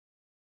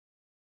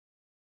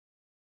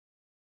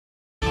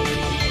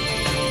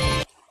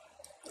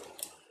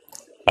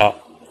Oh.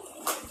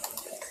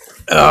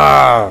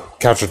 Ah!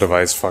 Capture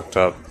device fucked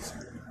up.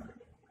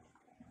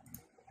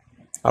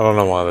 I don't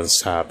know why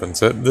this happens.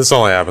 This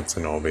only happens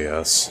in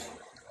OBS.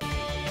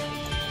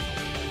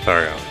 There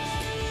we go.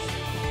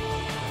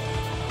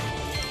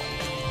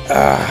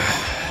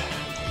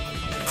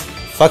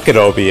 Fuck it,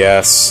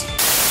 OBS.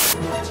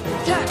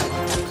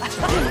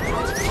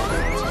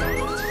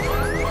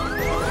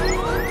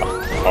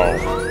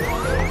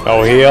 Oh.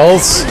 No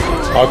heals?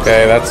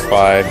 Okay, that's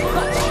fine.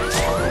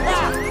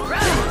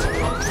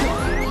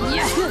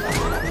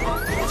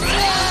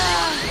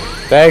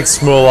 Thanks,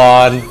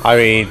 Mulan. I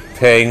mean,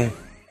 Ping.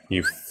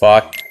 You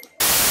fuck.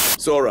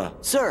 Sora.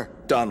 Sir.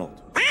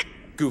 Donald.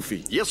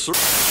 Goofy. Yes, sir.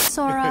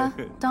 Sora,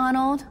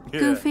 Donald,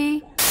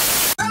 Goofy.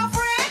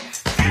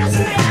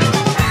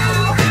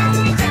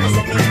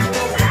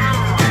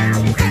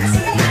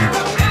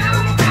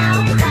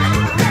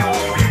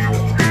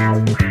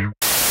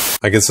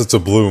 I guess it's a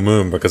blue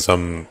moon because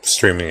I'm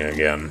streaming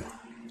again.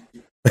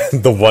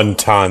 The one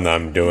time that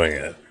I'm doing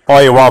it. Oh,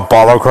 you want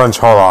Bottle Crunch?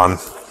 Hold on.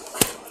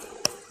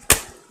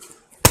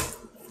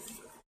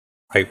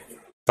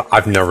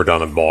 I've never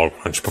done a Bottle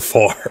Crunch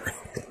before.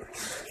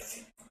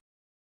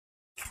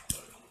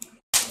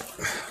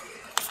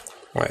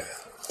 Wait.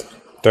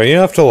 Don't you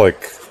have to,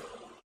 like,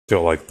 do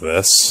it like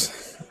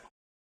this?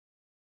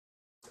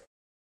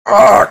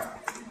 Arrgh!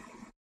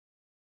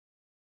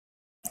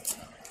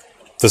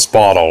 This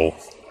bottle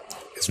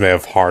is made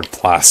of hard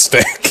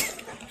plastic.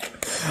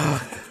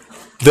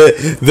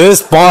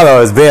 This bottle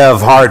is made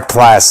of hard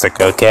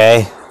plastic,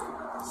 okay?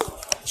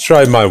 Let's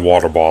try my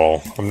water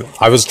bottle.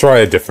 I was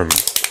trying a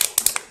different...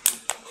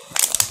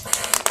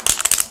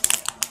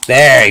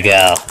 There you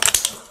go.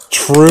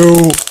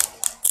 True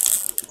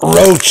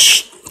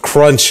roach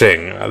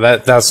crunching.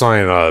 That's not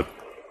even a...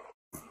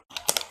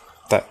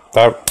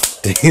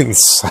 That didn't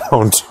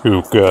sound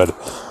too good.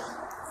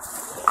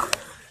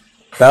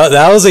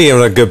 That wasn't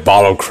even a good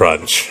bottle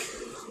crunch,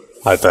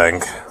 I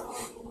think.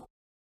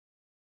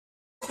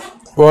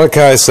 What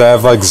can I say? I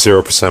have like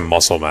 0%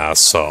 muscle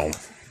mass, so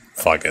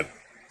fuck it.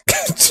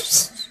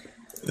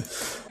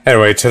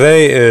 Anyway,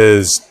 today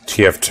is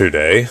TF2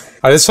 day.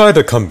 I decided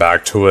to come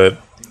back to it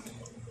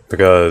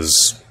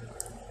because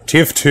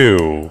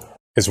TF2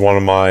 is one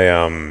of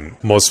my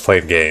most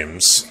played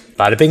games.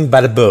 Bada bing,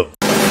 bada boom.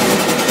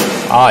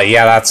 Oh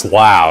yeah, that's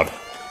loud.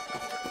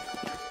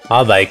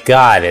 Oh my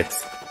god,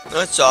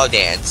 Let's all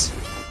dance.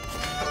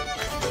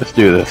 Let's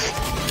do this.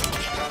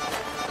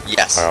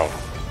 Yes. Oh.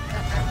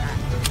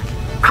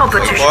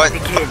 Competition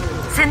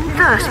begins in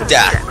 30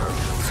 Yeah.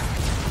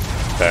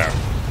 seconds. There.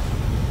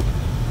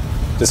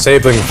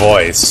 Disabling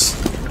voice.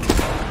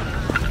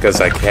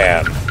 Because I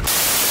can.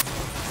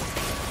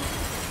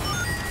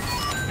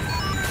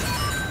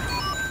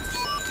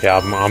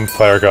 Yeah, I'm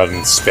Flare Gun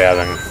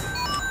spamming.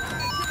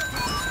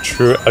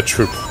 A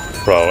true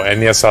pro.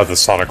 And yes, I have the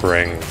Sonic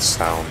Ring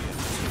sound.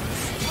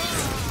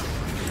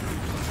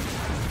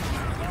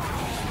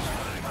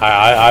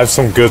 I have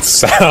some good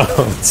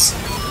sounds.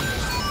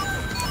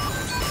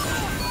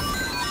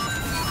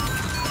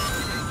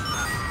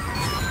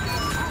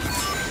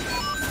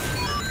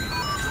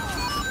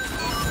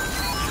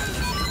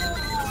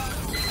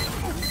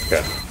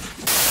 Good.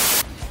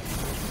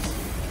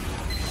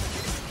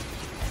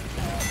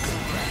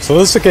 So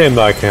this is a game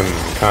that I can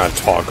kind of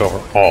talk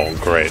over. Oh,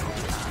 great.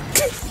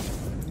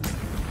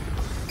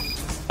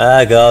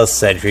 Go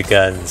sentry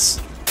guns.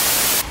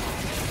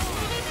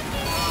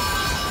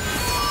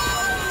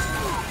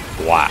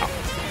 Wow.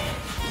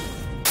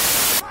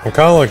 I'm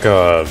kind of like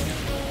a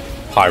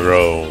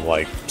pyro,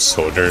 like,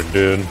 soldier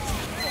dude.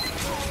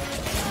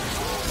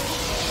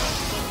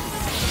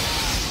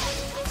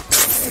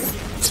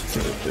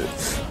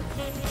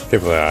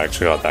 Can't believe I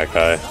actually got that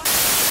guy.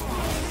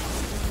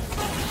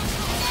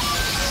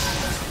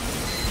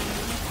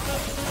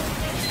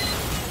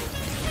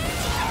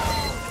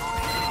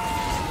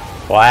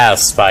 Wow,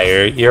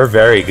 Spire, you're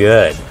very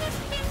good.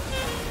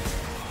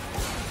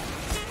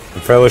 I'm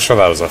fairly sure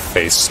that was a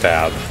face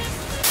stab.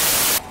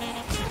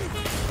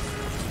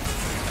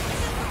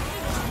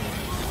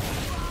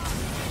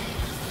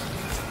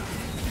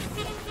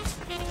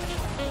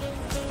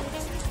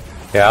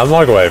 Yeah, I'm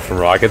not away from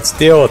rockets,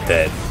 deal with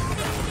it.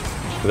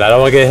 I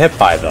don't want to get hit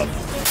by them.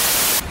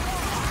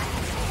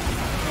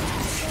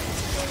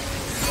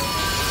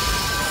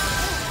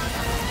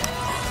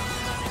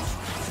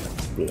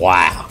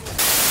 Wow.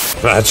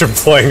 Imagine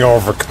playing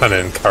Overgun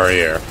in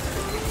career.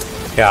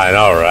 Yeah, I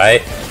know,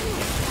 right?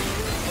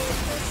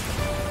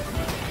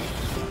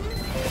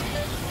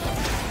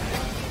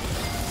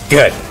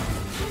 Good.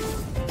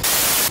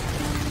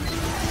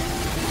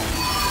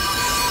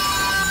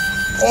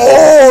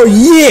 Oh,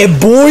 yeah,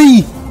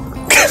 boy!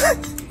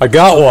 I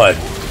got one.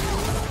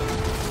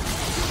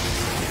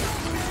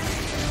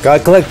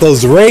 Gotta collect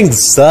those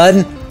rings,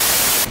 son.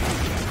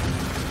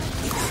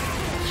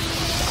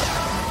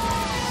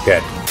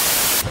 Good.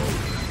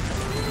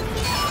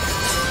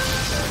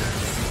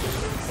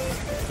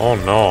 Oh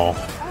no.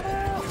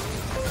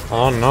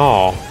 Oh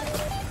no.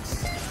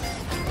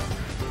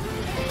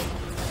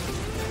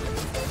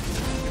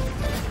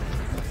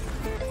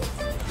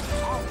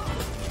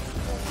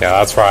 Yeah,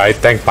 that's right. I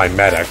thank my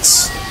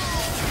medics.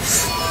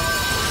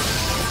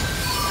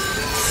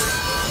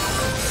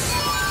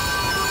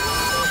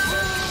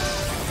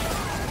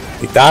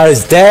 You thought he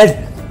was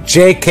dead?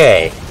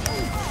 JK.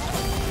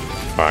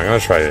 Alright, I'm gonna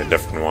try a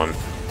different one.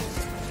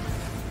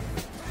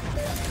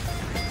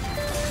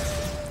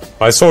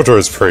 My soldier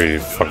is pretty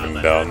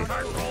fucking dumb.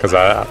 Cause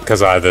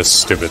I have this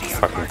stupid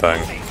fucking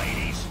thing.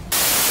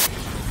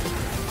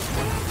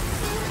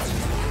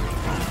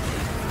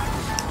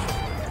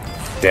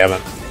 Damn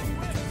it.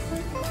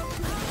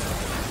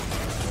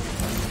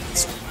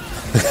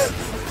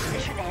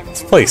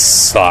 This place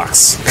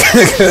sucks.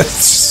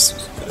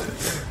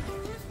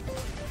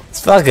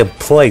 This fucking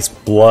place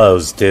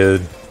blows,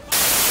 dude.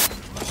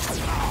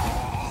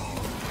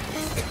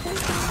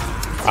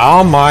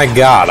 Oh my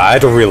god, I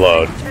had to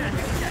reload.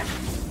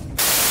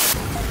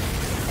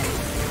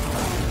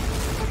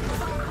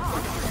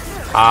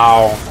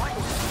 Ow.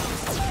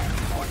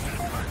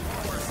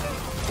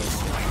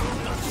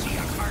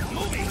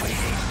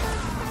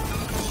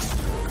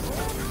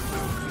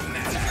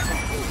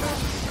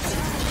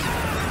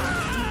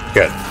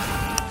 Good.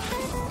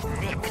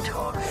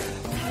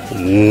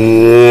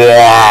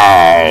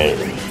 Wow.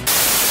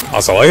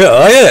 Also, look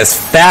at this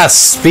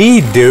fast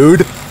speed,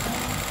 dude.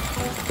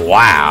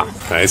 Wow.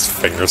 Nice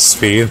finger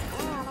speed.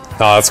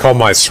 No, that's called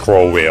my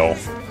scroll wheel.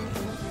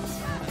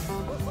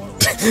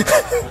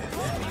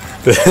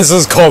 This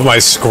is called my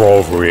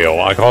scroll wheel.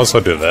 I can also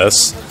do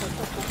this.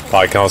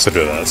 I can also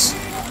do this.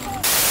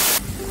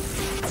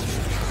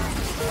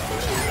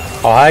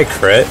 Oh, hi,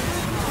 crit.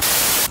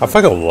 I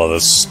fucking love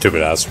this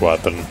stupid ass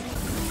weapon.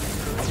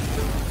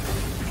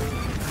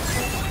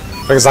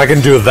 Because I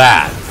can do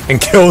that and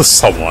kill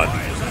someone.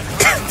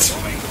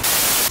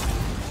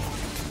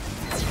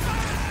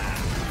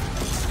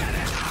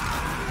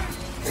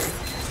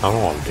 I don't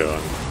know what I'm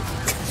doing.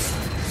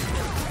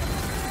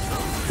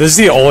 This is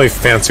the only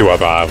fancy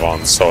weapon I have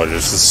on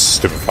soldiers, this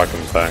stupid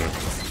fucking thing.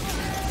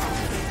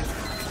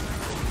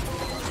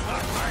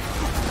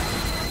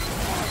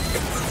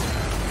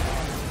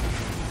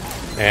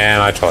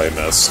 And I totally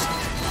missed.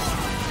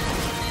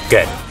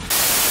 Good.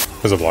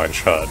 There's a blind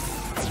shot.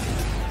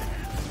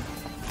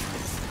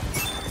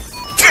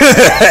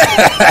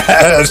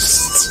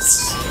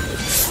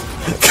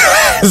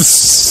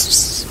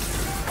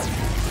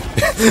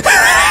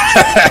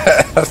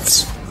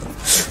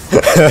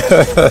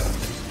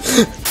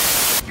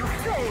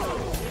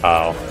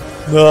 Oh.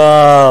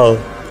 No!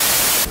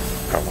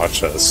 Gotta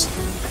watch this.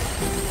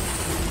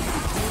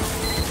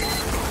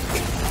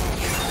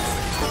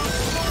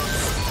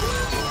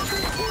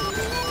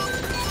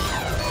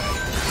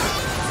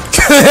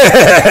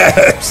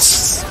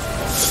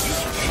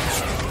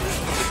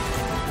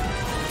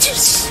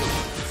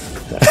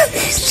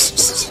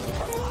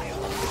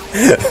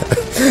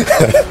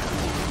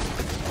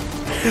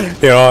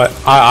 You know,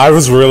 I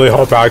was really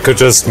hoping I could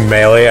just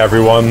melee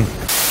everyone.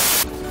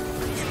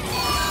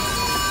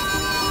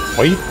 What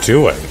are you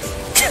doing?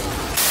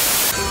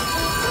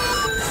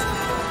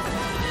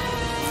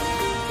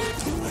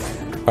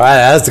 Alright,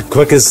 that's the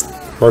quickest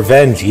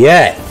revenge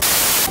yet.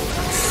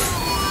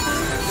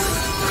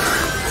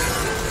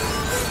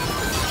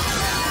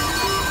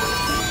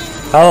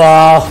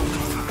 Hello.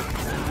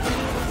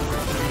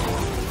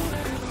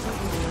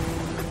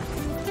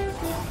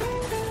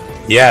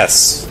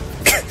 Yes.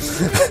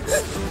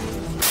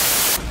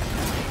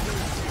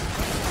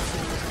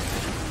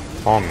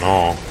 Oh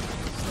no.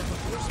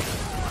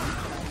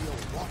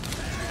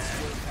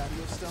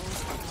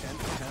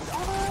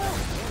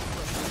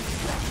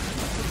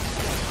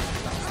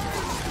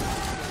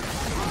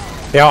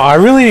 Yeah, I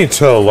really need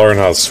to learn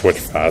how to switch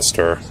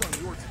faster.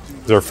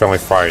 Is there a friendly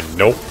fire?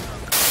 Nope.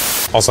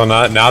 Also,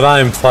 now that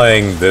I'm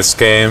playing this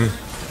game,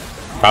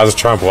 I was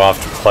trying to pull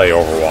off to play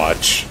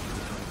Overwatch.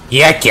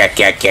 Yak.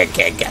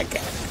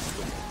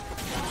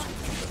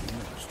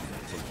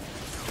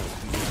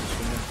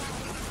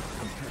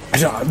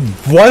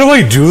 Why do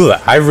I do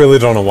that? I really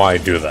don't know why I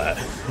do that.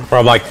 Where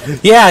I'm like,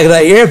 Yeah,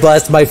 that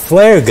earblasts my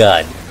flare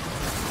gun.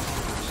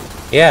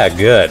 yeah,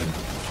 good.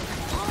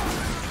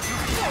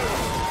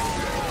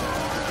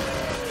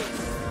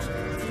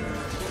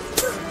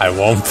 I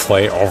won't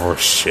play over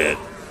shit.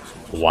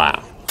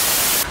 Wow.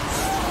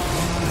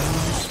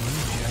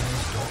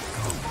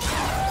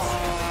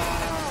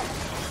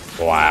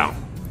 Wow.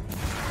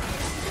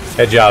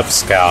 Good job,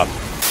 Scout.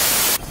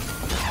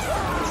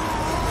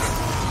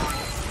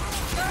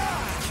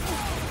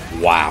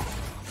 Wow.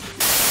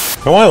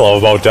 You know what I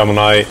love about Demo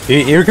Knight?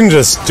 You can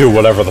just do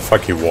whatever the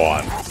fuck you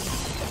want.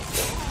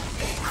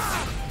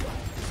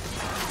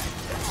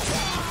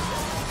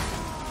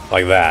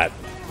 Like that.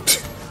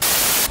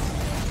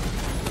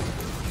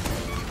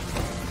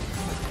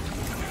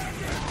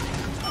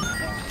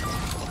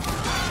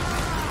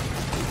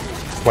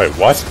 Wait,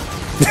 what?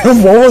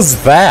 What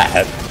was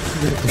that?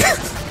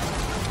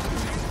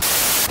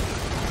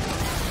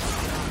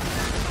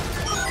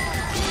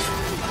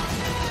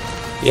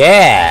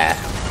 Yeah.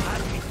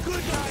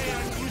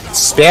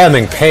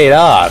 Spamming paid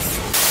off.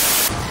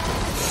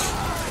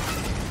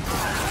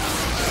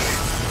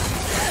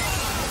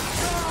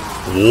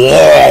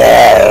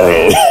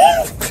 Yeah!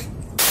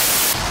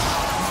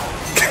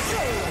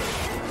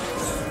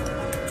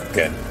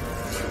 Good.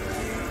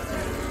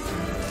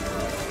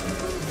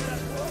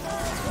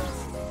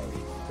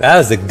 That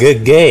was a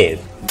good game.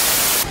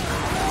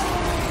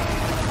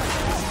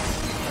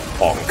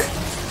 Bonk.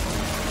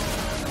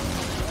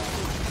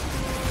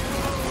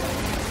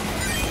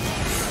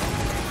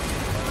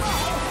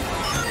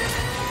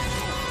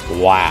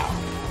 Wow.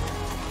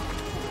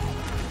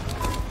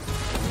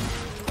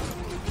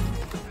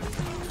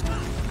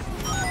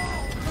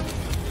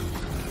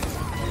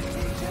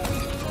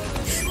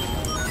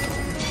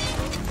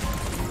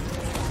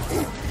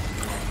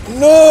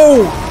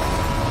 No!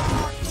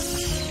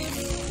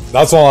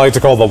 That's what I like to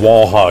call the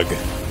wall hug.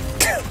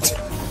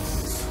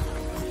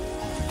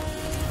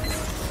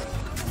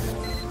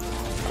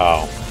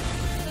 Oh.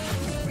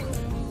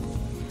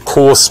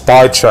 Cool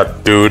spy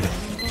check, dude.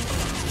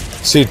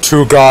 See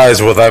two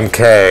guys with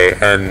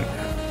MK, and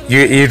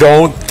you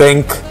don't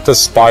think to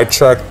spy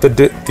check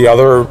the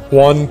other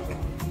one?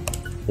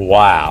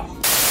 Wow.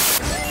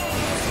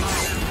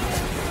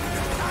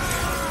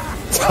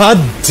 God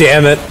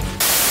damn it.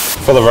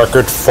 For the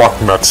record, fuck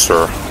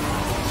Mixer.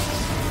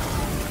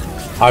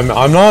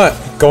 I'm not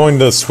going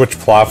to switch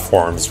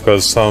platforms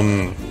because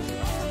some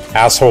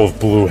asshole with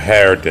blue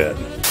hair did.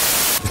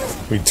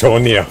 We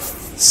don't need a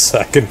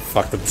second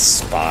fucking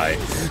spy.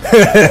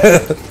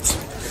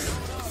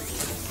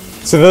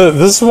 So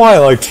this is why I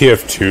like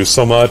TF2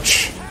 so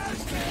much.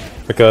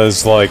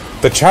 Because, like,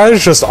 the chat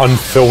is just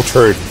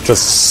unfiltered,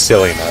 just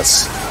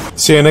silliness.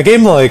 See, in a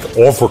game like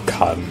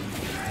Overcut,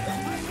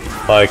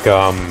 like,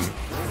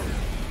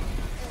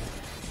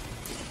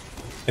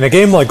 in a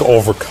game like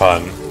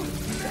Overcut,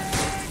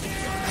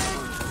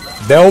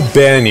 they'll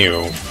ban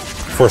you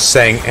for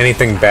saying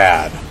anything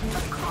bad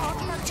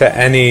to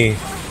any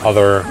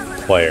other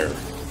player.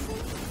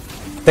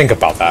 Think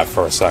about that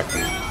for a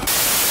second.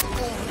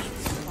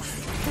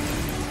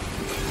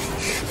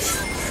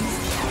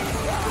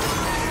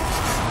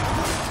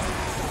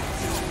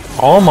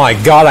 Oh my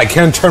god, I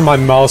can't turn my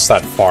mouse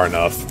that far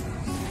enough.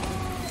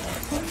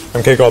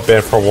 MK got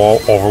banned for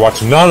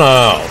Overwatch. No, no,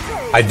 no.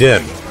 I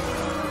didn't.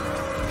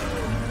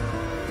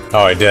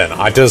 Oh, I didn't.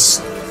 I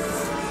just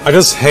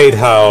hate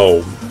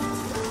how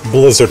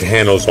Blizzard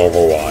handles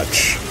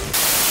Overwatch.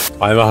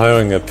 I'm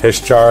having a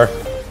piss jar.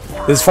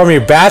 This is from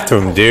your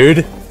bathroom,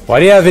 dude. Why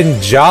do you have it in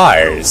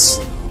jars?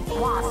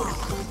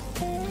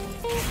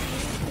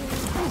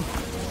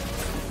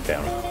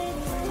 Damn.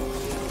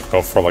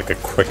 Go for like a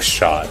quick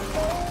shot.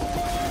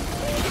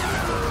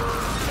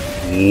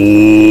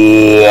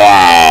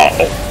 Wow.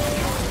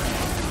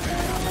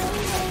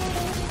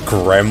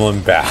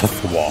 Gremlin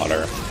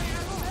bathwater.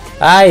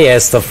 Ah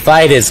yes, the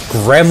fight is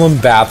Gremlin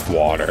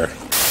bathwater.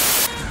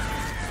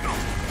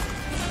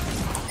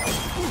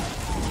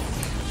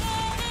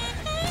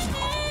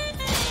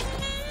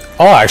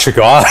 Oh, I actually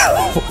got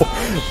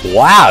it.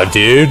 Wow,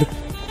 dude.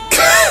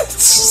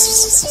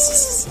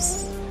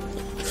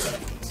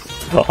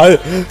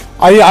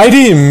 I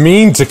didn't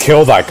mean to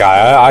kill that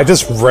guy. I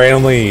just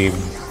randomly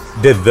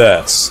did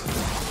this.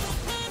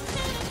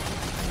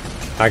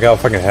 I got a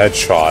fucking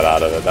headshot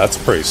out of it. That's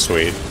pretty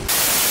sweet.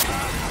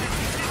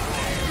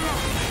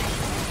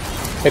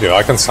 Hey dude,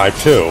 I can snipe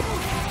too.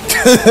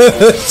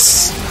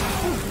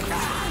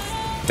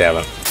 Damn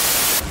it.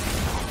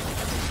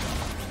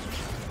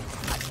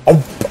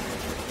 Oh.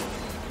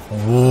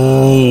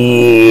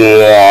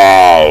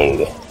 Wow.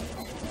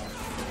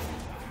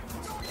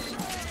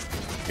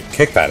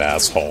 Kick that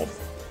asshole.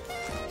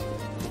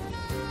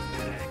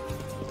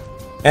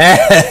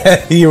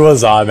 He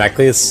was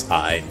automatically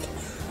assigned.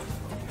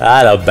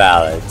 Out of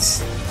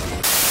balance.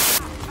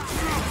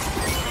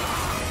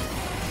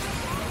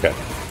 Okay.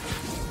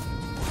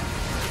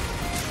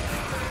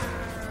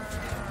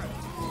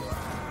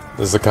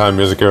 This is the kind of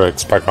music you would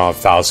expect on a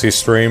Fallacy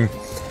stream.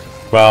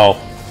 Well,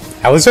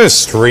 at least I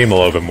stream a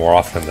little bit more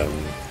often than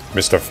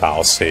Mr.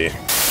 Fallacy.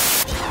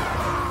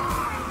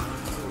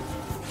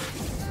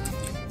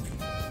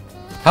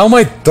 How am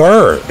I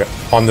third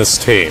on this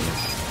team?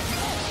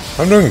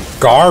 I'm doing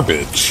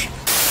garbage.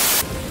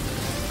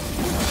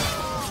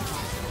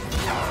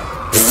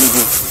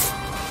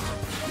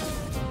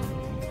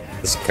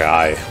 This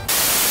guy.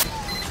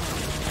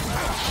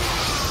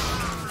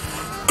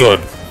 Good.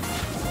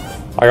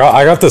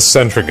 I got the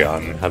sentry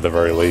gun at the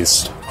very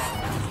least.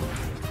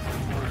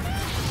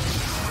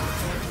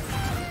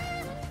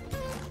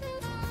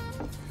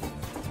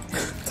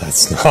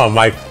 That's not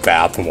my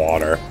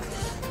bathwater.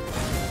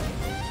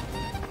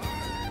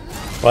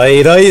 Well,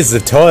 you don't use the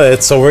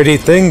toilet, so where do you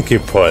think you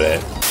put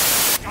it?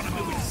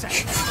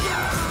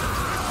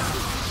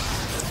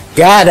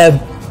 Got him!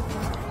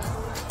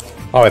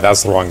 Oh wait,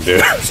 that's the wrong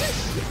dude.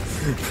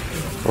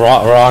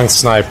 wrong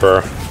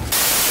sniper.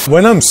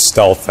 When I'm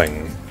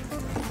stealthing,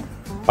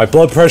 my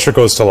blood pressure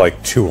goes to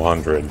like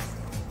 200.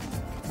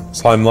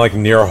 So I'm like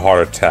near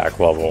heart attack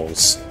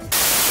levels.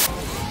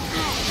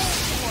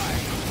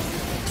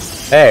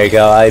 There you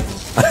go, I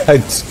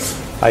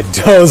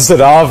dozed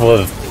it off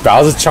with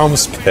Bowser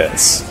Chom's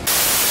piss.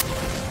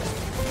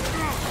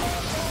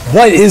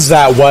 What is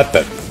that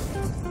weapon?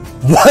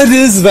 What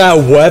is that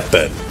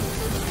weapon?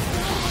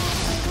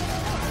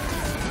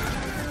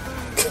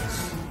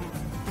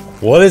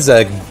 What is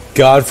that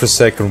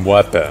godforsaken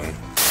weapon?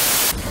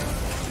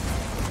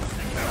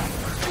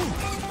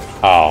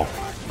 Oh.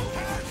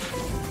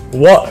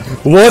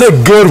 What a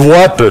good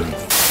weapon!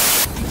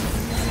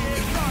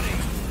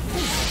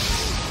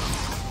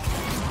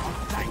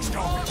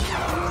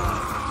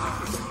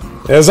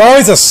 There's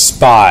always a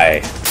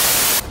spy.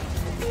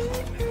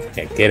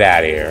 Yeah, get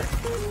out of here.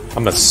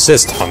 I'm a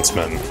assist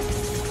huntsman.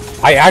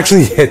 I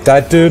actually hit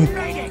that dude.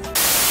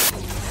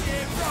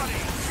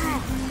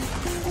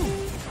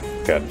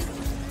 Good.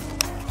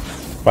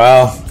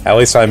 Well, at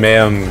least I made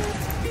him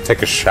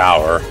take a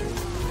shower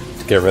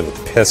to get rid of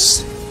the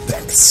piss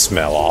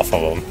smell off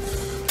of him.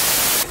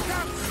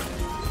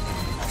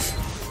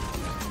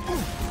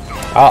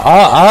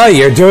 Oh,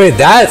 you're doing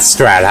that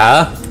strat,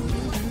 huh?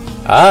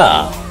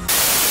 Ah.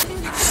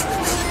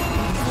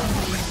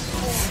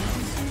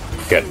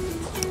 Good.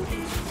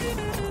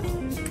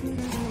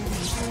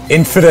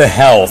 Infinite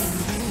health.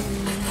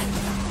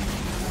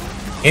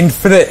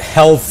 Infinite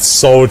health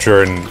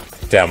soldier and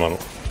demo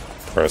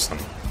person.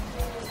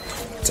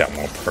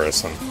 Demo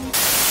person.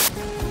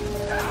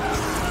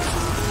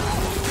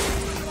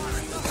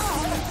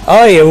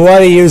 Oh, you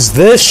wanna use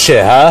this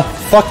shit, huh?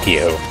 Fuck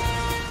you.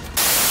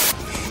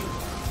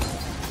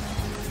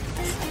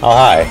 Oh,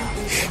 hi.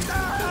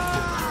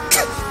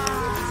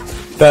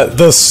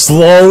 The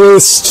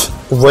slowest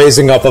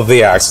raising up of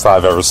the axe that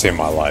I've ever seen in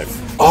my life.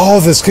 Oh,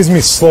 this gives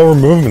me slower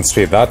movement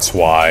speed, that's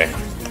why.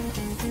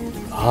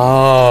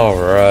 Oh,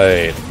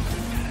 right.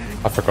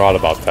 I forgot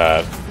about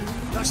that.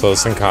 So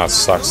this thing kinda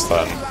sucks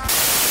then.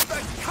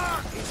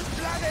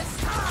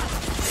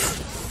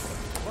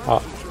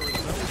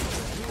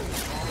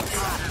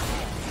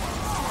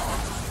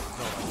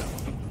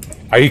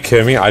 Are you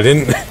kidding me? I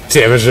didn't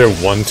damage it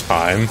one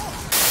time.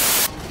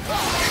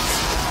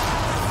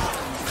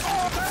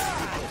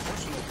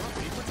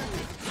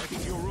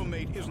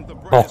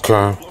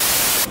 Okay.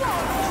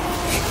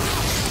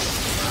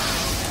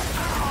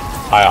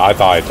 I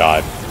thought I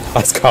died.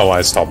 That's kind of why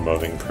I stopped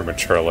moving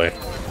prematurely.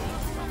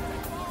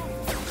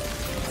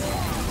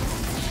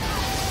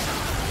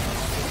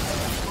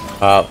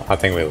 I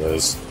think we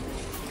lose.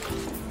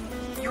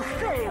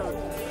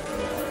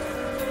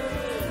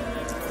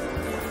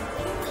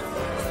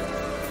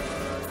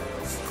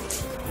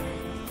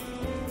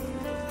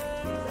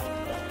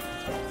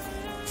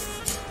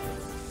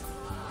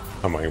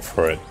 I'm waiting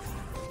for it.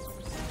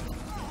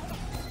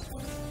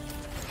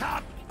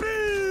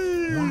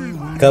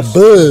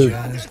 Kaboom!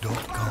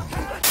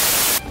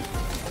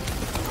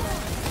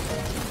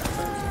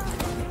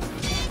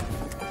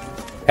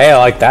 Hey, I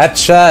like that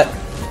shot.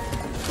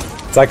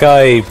 It's like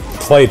I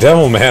play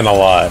Devilman a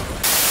lot.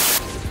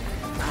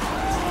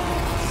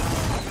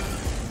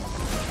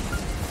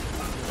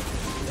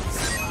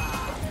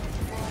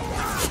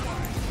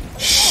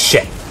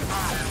 Shit.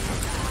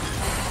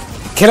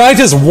 Can I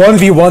just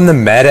 1v1 the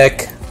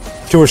medic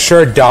to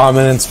assure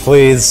dominance,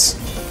 please?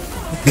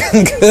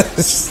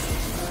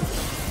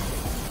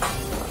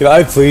 Can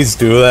I please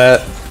do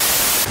that?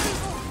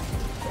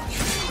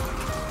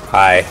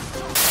 Hi.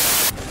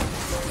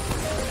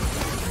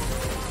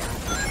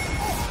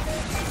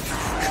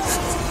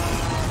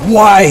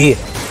 Why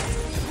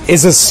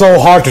is it so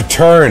hard to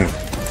turn?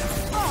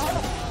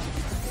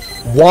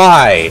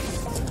 Why?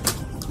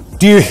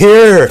 Do you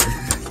hear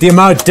the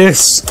amount of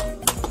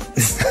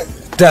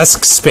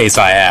desk space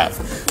I have?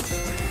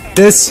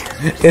 This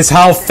is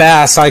how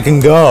fast I can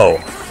go.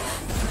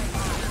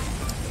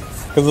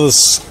 Look at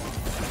this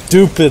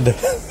stupid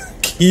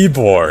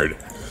keyboard.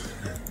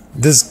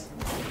 This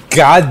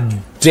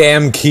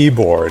goddamn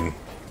keyboard.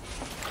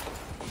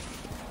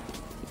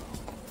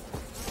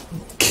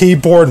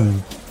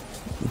 Keyboard,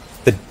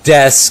 the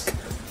desk,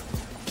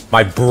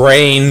 my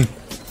brain,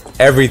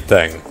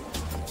 everything.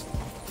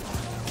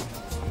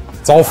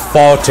 It's all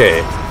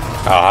faulty.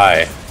 Oh,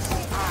 hi.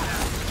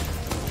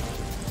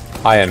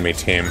 Hi, enemy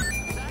team.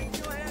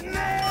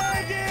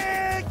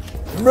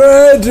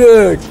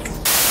 Magic!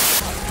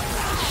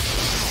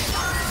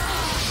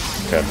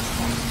 Okay.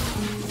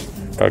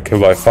 Got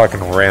killed by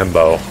fucking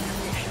Rambo.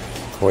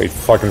 Wait,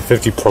 fucking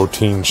 50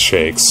 protein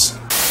shakes.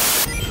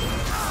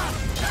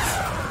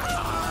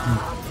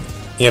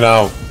 You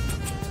know,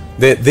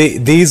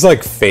 these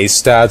like face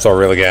stabs are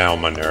really getting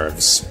on my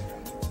nerves.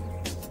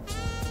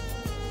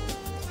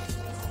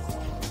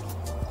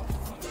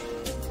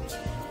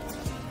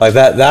 Like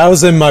that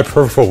was in my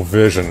peripheral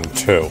vision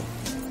too.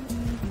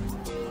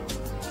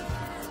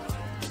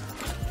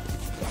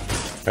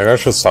 Maybe I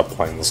should stop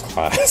playing this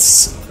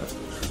class.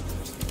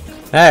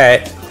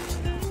 Alright.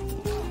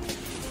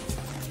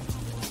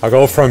 I'll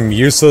go from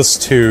useless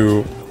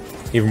to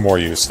even more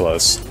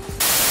useless.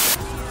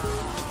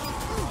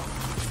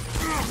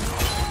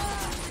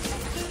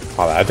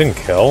 Oh, that didn't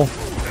kill?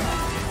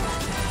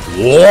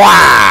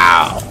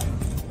 Wow!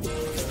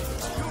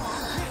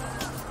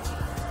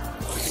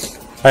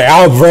 Hey,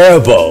 I'm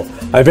Rambo.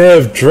 I may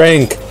have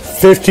drank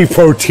 50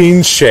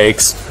 protein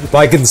shakes, but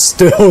I can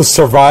still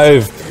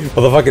survive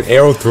With a fucking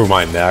arrow through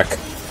my neck.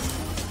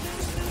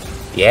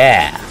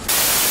 Yeah.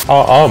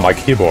 Oh, my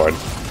keyboard.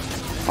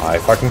 My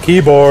fucking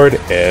keyboard.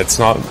 It's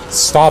not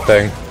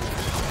stopping.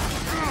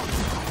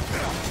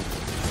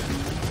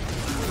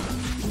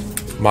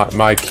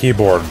 My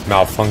keyboard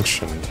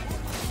malfunctioned.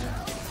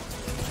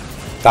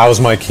 That was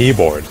my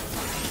keyboard.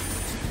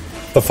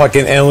 The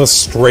fucking endless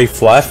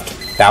strafe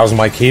left. That was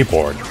my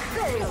keyboard.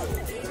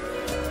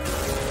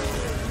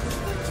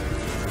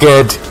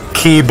 Good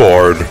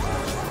keyboard.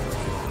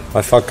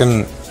 My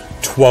fucking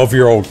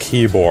 12-year-old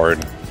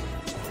keyboard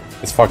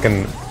is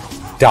fucking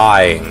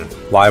dying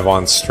live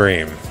on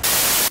stream.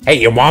 Hey,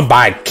 you wanna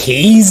buy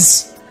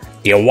keys?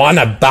 Do you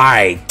wanna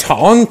buy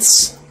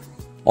taunts?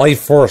 Only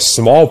for a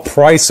small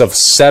price of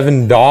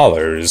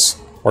 $7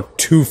 or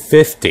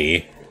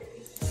 $2.50.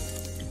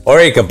 Or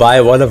you could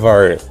buy one of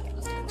our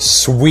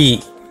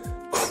sweet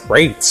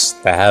crates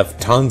that have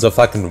tons of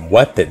fucking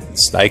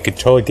weapons that you could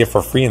totally get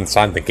for free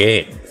inside the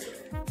game.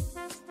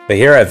 But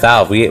here at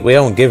Valve, we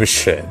don't give a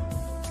shit.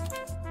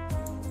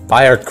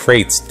 Buy our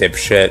crates,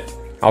 dipshit.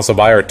 Also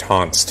buy our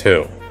taunts,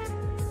 too.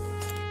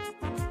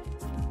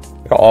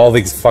 Look at all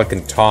these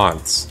fucking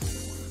taunts.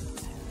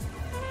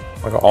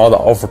 Look at all the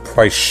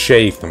overpriced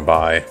shit you can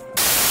buy.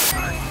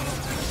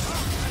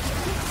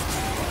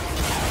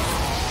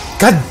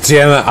 God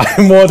damn it, I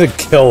want to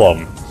kill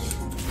him.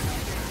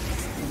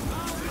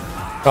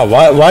 God,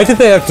 why did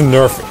they have to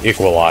nerf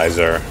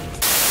Equalizer?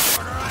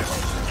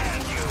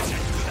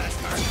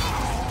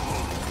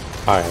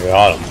 I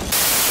got him.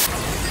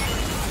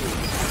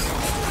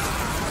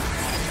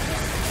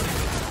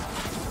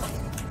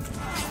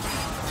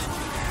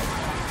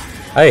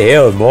 I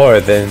healed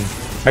more than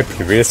my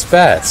previous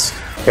best.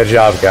 Good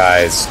job,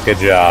 guys. Good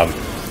job.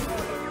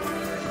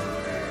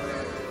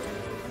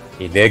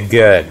 You did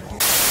good.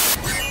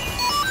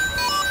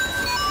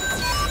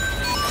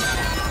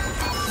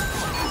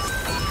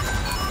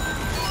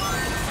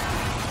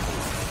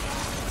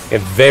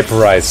 Get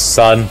vaporized,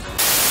 son.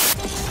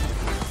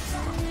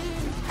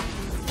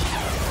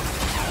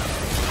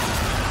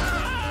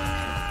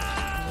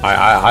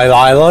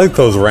 I like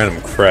those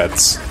random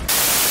crits.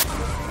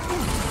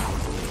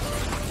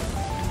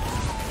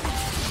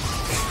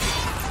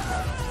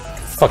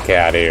 Fuck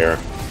out of here.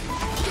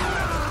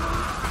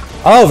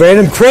 Oh,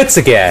 random crits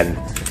again.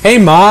 Hey,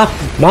 Ma.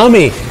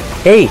 Mommy.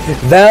 Hey,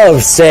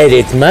 Valve said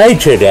it's my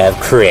turn to have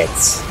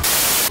crits.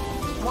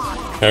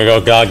 There we go,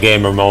 God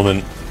Gamer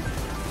moment.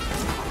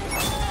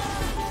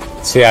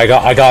 See, I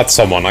got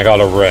someone. I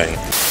got a ring.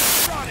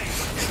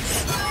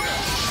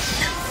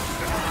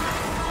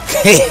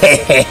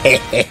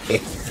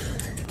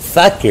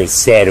 Fuck your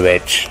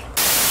sandwich.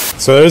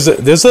 So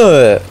there's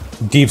a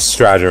deep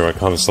strategy when it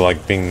comes to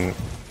like being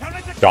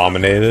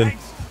dominated.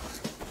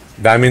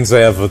 That means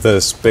they have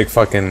this big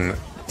fucking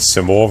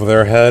symbol over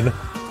their head.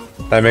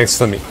 That makes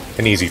them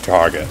an easy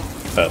target.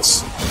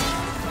 This.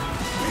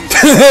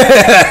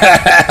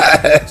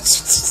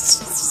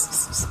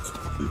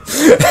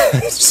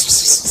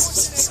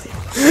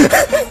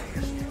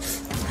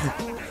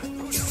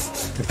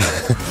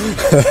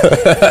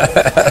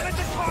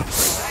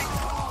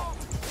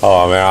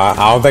 Oh man,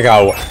 I don't think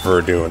I'll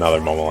ever do another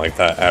moment like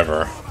that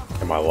ever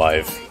in my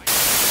life.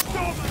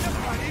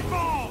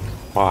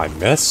 Oh, I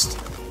missed?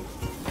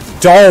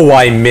 Oh,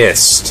 I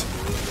missed!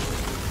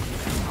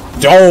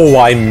 Oh,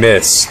 I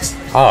missed!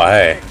 Oh,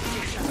 hey.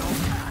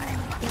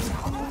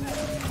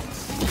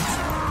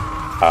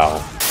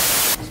 Oh.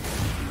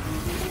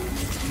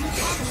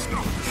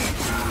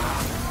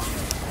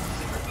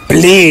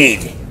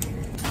 Bleed!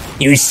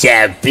 You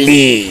shall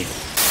bleed!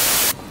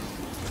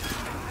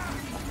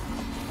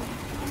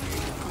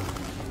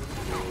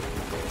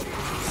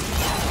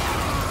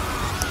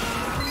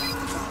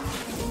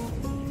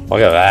 Look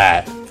at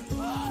that.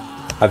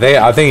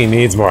 I think he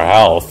needs more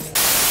health.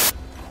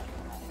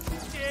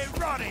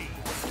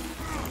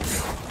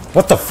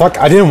 What the fuck?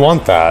 I didn't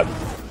want that.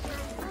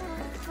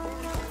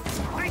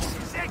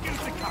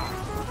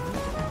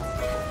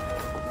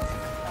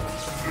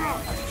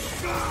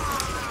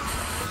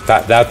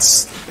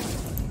 That's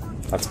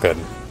good.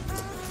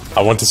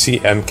 I want to see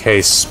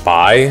MK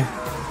Spy.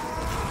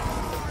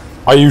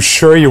 Are you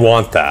sure you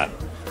want that?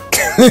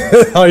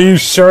 Are you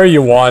sure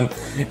you want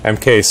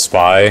MK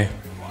Spy?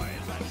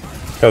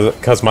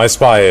 Cause my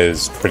spy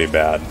is pretty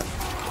bad.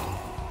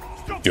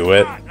 Do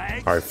it?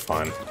 Alright,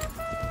 fine.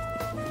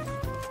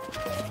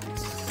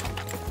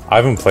 I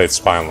haven't played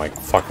Spy in like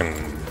fucking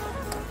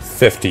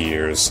 50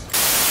 years.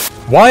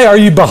 Why are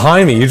you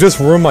behind me? You just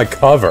ruined my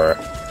cover.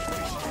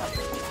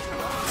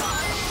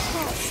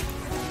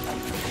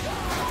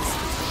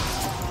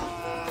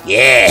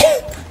 Yeah!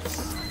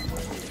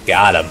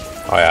 Got him.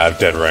 Oh yeah, I have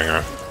Dead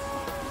Ringer.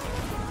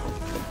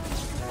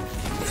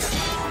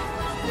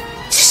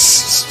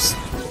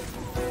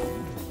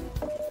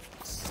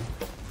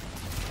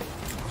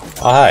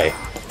 Hi.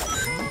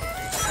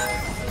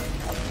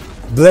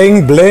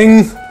 Bling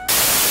bling.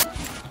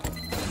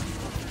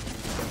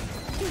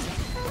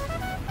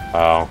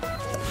 Oh.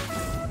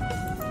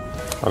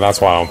 Well, that's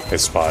why I don't play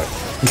Spy.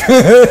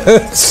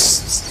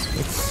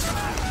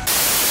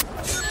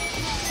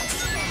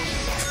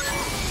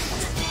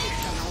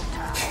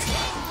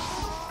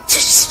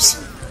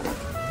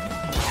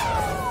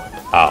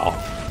 Oh.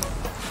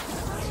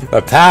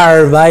 The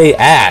power of my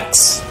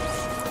axe.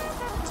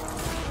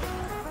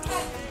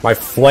 My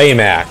flame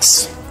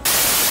axe.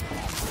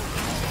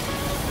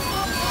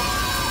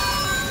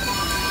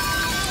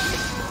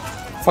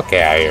 Fuck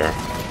out of here.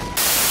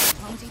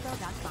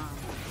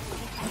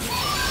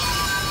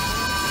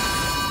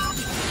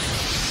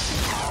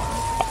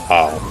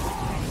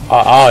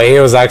 Oh, he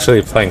was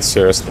actually playing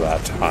serious at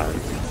that time.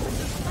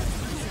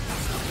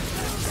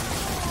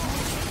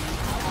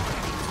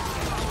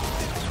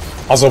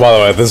 Also, by the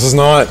way, this is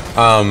not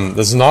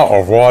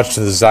Overwatch. This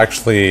is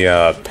actually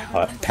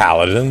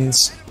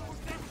Paladins.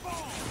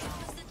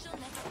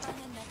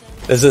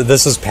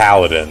 This is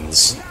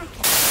Paladins.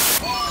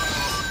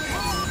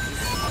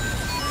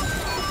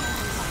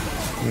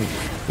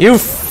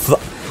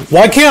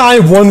 Why can't I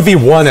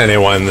 1v1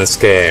 anyone in this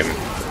game?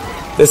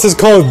 This is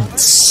called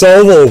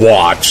Solo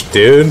Watch,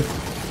 dude.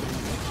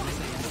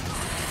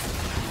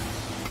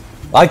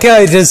 Why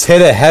can't I just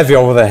hit it heavy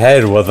over the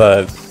head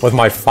with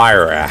my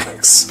fire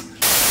axe?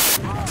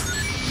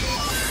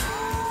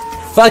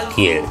 Fuck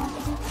you.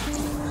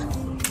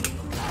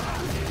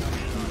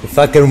 You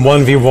fucking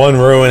 1v1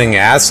 ruining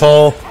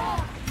asshole.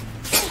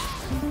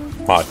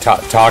 Oh,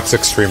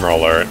 toxic streamer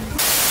alert.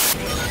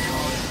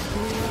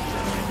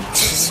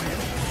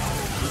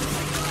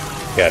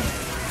 Good.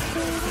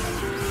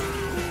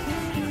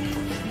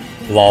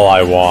 Lol,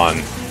 I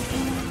won.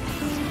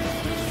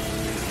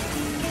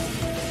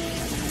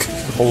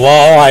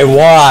 Lol, I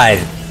won!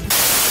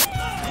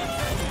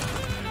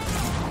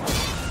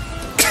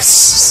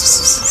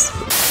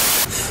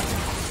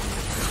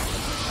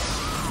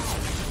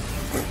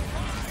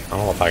 I don't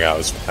know what that guy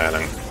was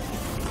planning.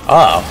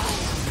 Oh.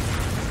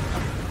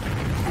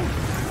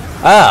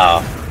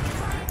 Oh.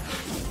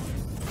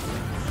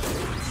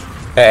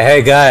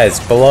 Hey guys,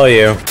 below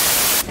you.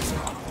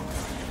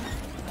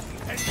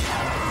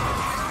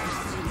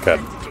 Good.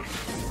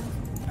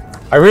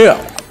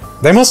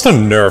 They must have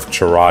nerfed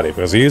Charati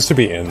because he used to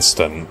be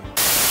instant.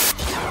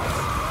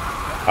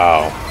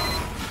 Oh.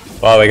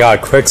 Well, we got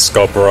a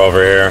Quickscoper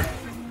over here.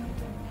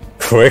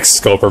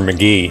 Quickscoper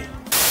McGee.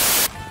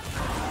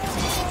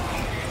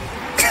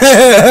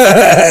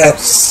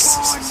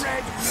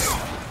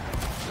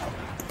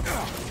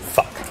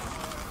 Fuck.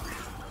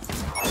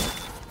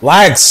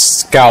 Lag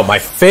Scout, my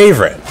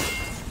favorite.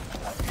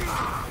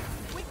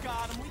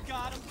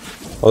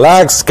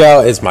 Lag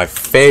Scout is my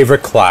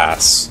favorite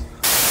class.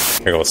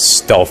 Here goes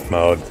stealth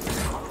mode.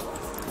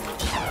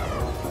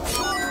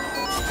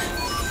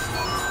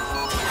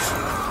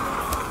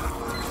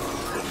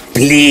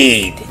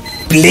 Bleed!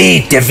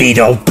 Bleed,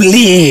 DeVito,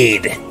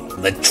 bleed!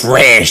 The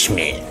trash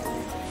man.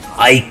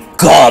 I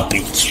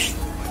garbage.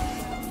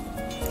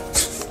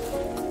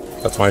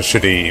 That's my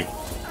shitty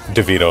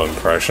DeVito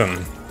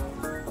impression.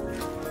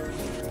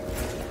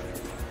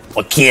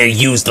 I can't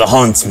use the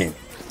huntsman,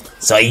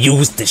 so I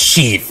use the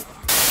sheath.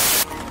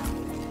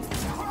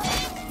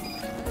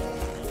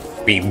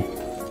 Beam.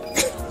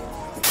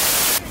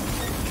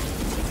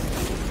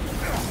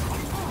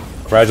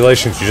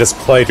 Congratulations, you just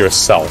played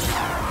yourself.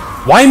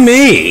 Why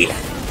me?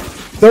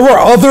 There were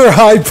other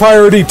high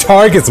priority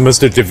targets,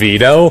 Mr.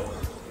 DeVito.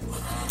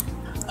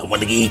 I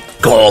want to eat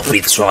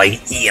garbage, right?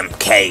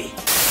 EMK.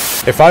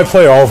 If I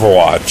play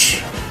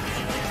Overwatch,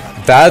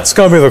 that's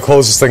gonna be the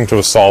closest thing to a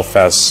Assault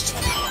Fest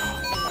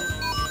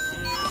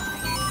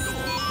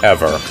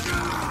ever.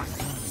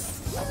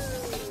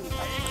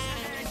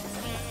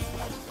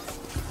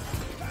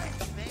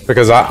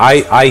 Because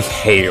I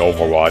hate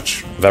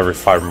Overwatch with every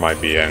fiber of my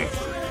being.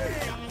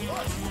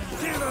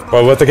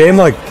 But with a game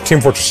like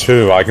Team Fortress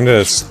 2, I can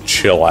just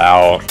chill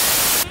out.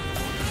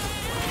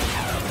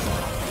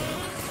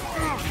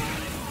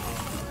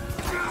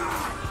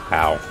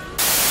 Ow.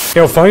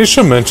 You know, funny you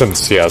should mention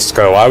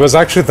CSGO. I was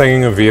actually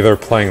thinking of either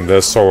playing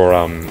this or,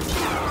 I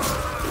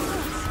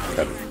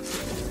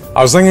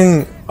was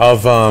thinking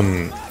of,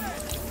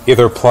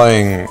 either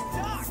playing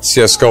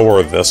CSGO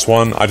or this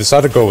one. I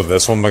decided to go with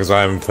this one because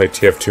I haven't played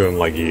TF2 in,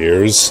 like,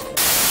 years.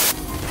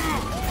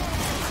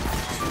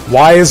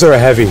 Why is there a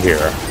heavy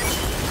here?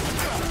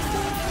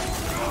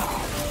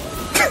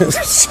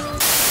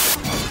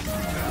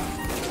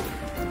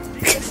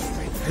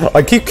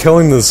 I keep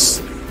killing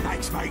this...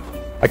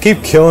 I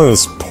keep killing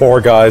this poor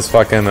guy's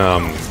fucking,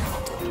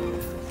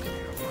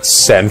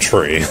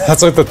 sentry.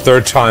 That's like the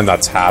third time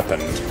that's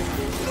happened.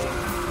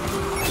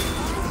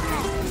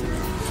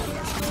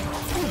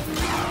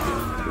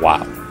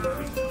 Wow.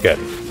 Good.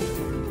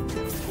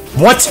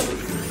 What?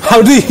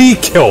 How did he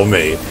kill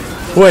me?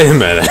 Wait a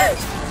minute.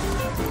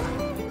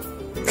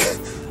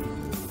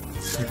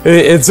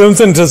 It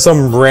zooms into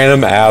some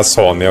random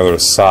asshole on the other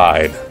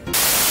side.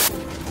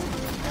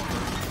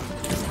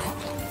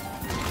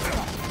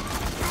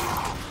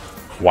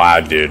 Wow,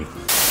 dude.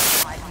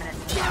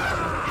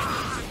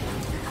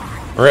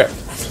 Rip.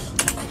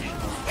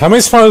 How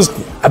many Spyros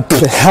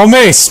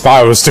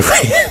do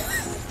we...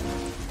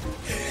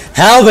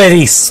 How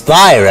many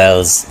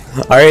Spyros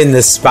are in the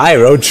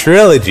Spyro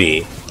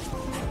trilogy?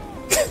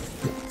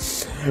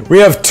 We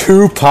have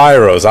 2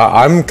 Pyros.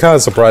 I'm kind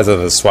of surprised that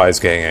the Spy's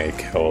getting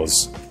 8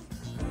 kills.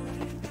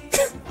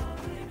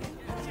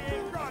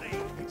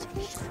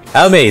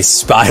 How many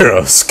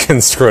Spyros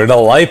can screw in a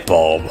light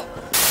bulb?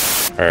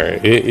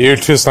 Alright, you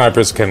two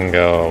snipers can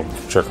go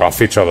jerk off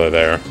each other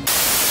there.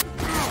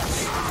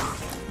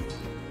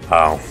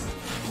 Oh.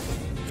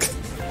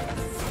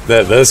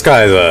 This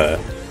guy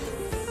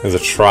is a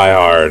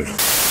tryhard.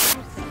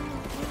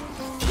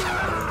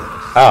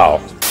 Ow.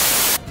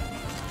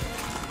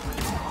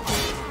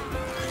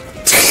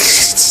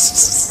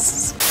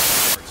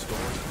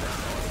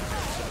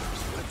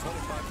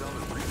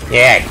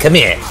 Yeah, come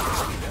here.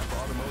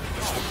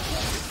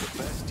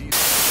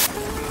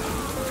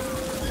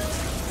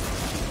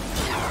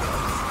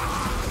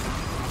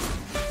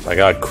 I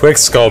got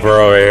Quickscoper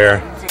over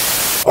here.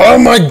 Oh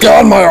my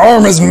god, my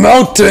arm is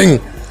melting!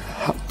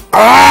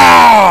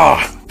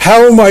 Ah!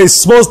 How am I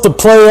supposed to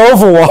play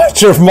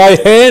Overwatch if my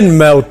hand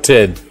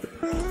melted?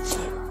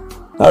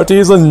 I have to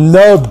use a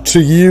nub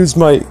to use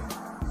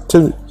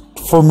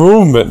for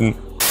movement.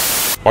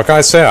 What can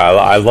I say?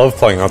 I love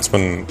playing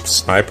Huntsman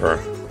Sniper.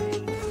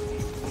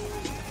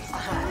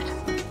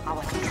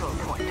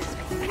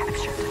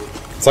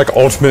 It's like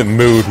ultimate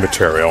mood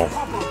material.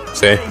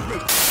 See?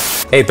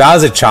 Hey,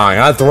 Bowser-chan,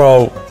 I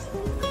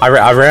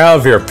ran out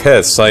of your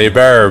piss, so you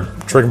better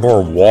drink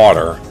more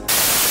water.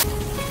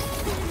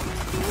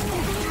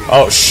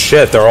 Oh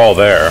shit, they're all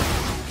there.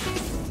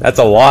 That's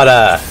a lot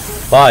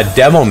of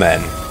demo men.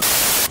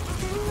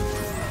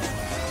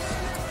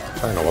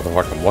 I don't know what the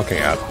fuck I'm looking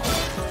at.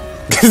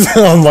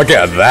 I'm looking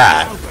at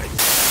that.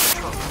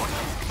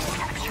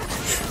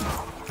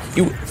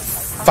 You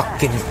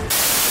fucking...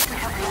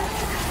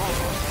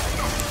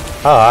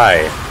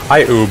 Hi. Hi,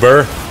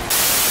 Uber.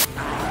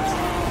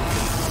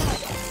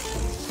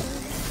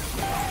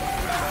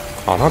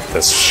 Oh, not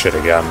this shit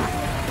again.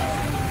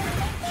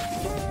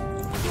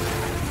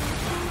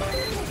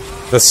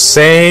 The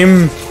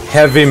same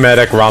heavy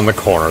medic round the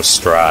corner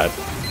strat.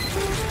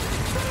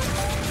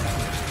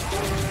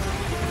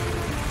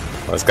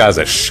 Oh, this guy's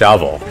a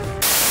shovel.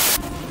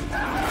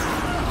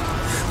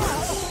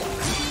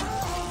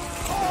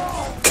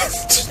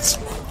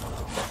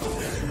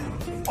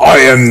 I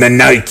am the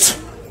knight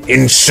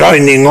in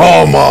shining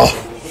armor.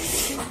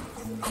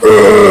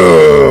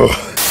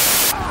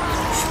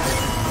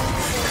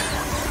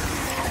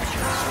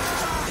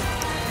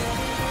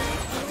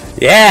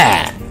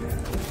 Yeah!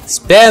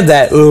 Spam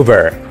that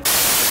Uber!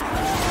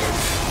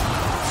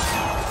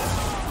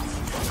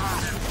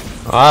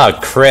 Ah,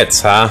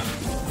 crits, huh?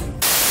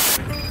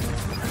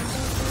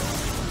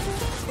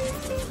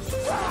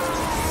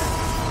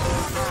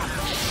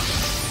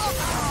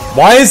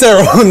 Why is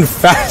everyone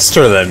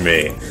faster than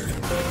me?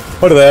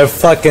 What do they have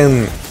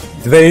fucking...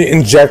 Do they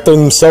inject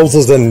themselves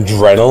with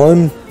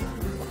adrenaline?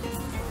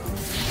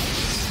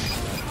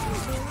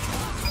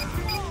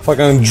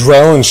 Fucking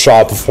adrenaline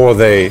shot before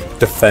they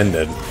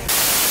defended.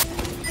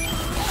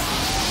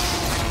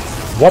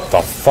 What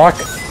the fuck?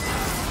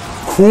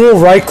 Cool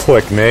right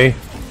click me.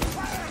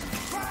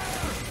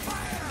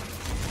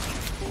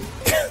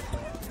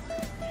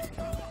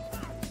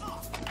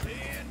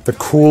 The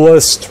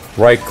coolest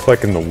right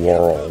click in the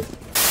world.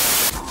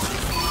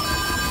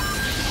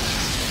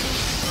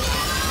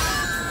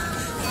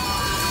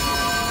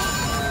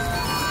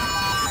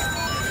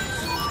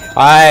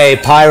 Hi,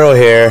 Pyro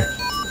here.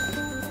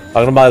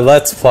 Welcome to my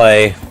Let's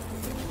Play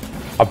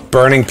of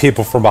burning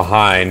people from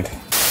behind.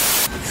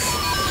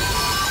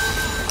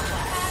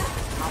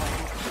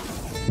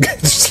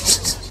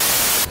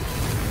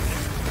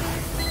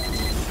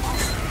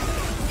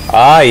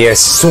 Ah, you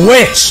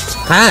switched!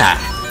 Huh?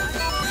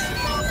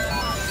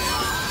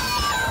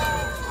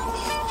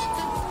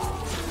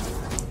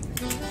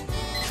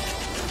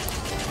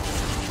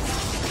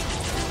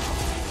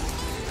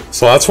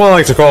 So that's what I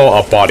like to call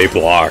a body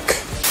block.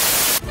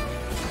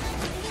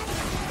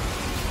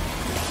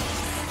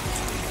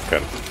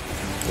 Good.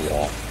 The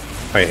wall.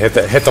 Wait, hit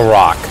the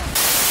rock.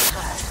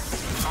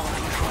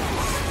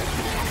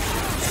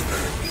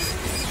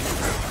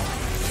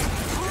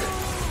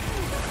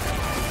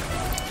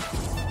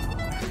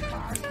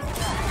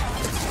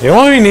 You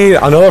only need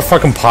another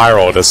fucking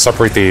pyro to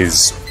separate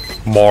these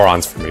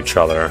morons from each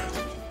other.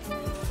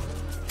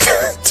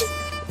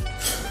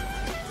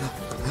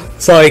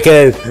 So I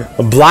can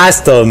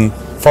blast them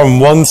from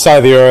one side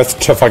of the earth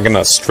to fucking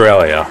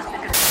Australia.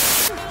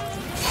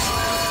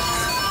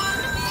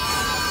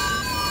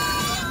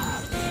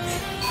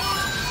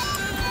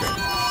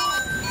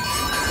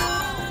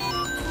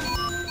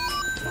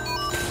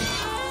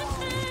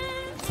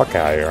 Fuck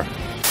out of here.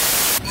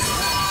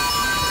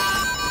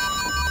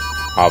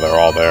 Oh, they're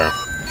all there.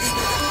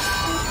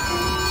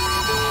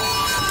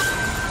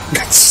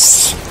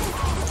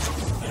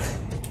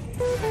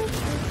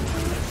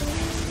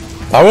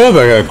 That would have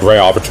been a great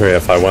opportunity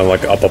if I went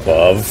like up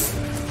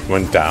above,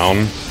 went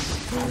down.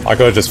 I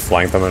could have just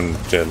flanked them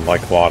and did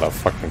like a lot of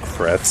fucking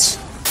crits.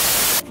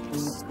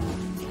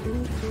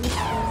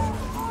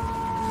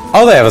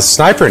 Oh, they have a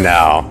sniper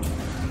now.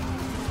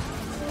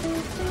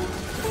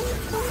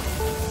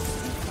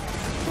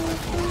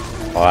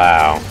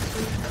 Wow.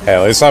 Hey,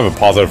 at least I have a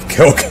positive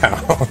kill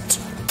count.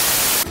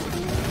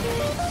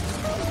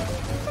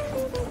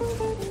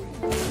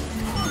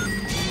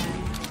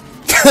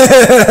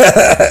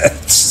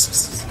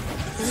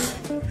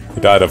 He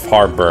died of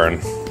heartburn.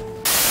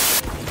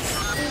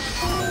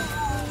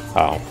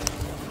 Oh.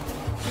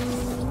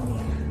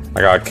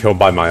 I got killed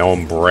by my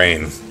own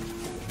brain.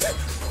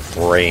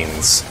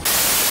 Brains.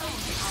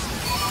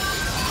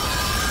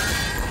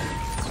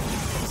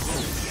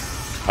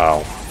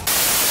 Oh.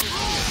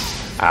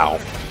 Ow.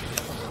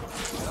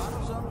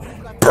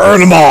 Burn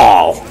them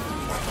all!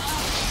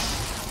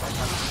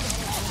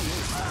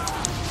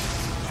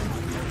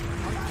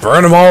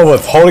 Burn them all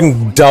with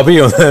holding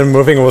W and then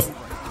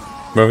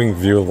moving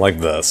view like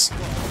this.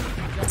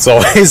 It's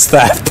always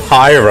that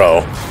pyro.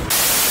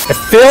 It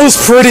feels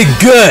pretty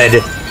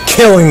good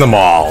killing them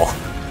all.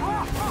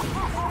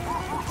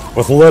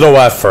 With little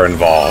effort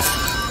involved.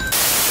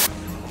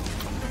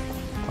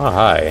 Oh,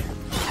 hi.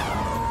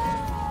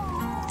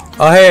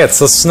 Oh, hey,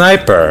 it's a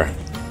sniper.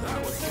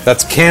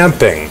 That's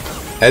camping,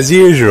 as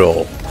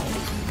usual.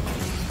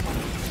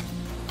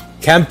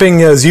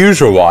 Camping as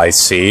usual, I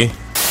see.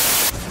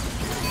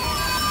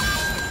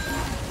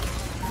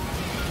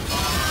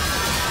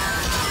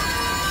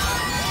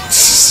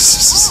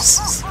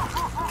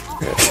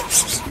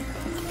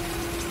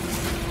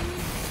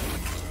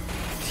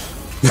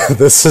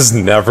 This is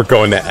never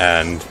going to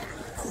end.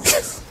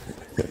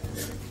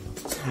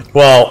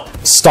 Well,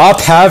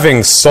 stop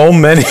having so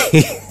many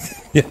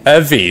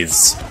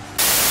heavies.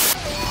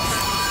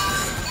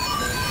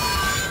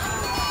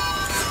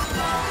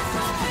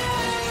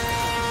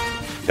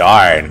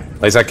 Darn.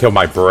 At least I killed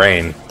my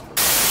brain.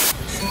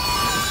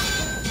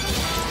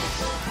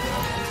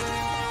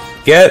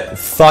 Get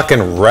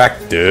fucking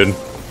wrecked, dude.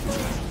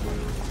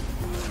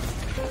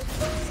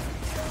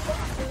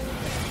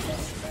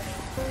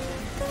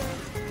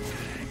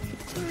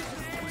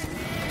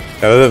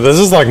 Yeah, this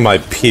is like my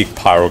peak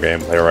pyro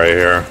gameplay right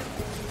here.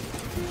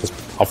 Just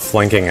a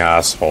flanking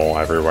asshole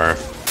everywhere.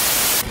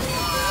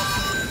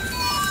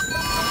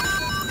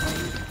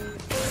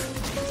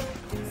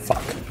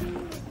 Fuck.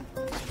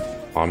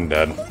 I'm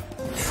dead.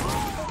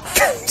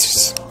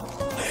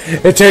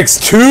 It takes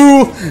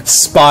 2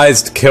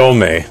 spies to kill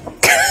me.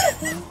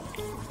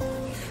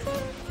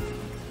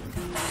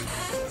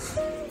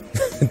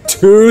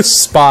 2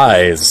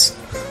 spies.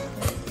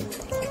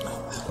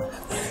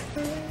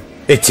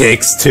 It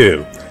takes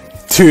 2.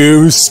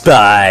 2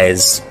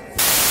 spies.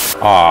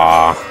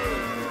 Ah.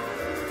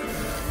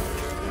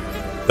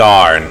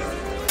 Darn.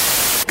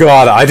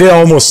 God, I did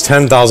almost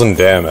 10,000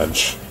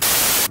 damage.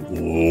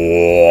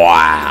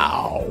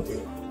 Wow.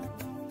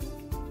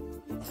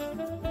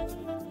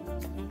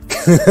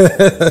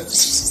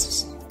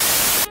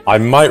 I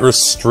might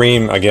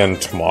restream again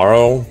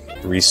tomorrow.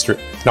 Restream.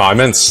 No, I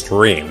meant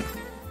stream.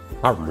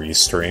 Not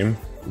restream.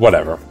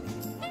 Whatever.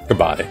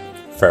 Goodbye.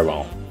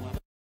 Farewell.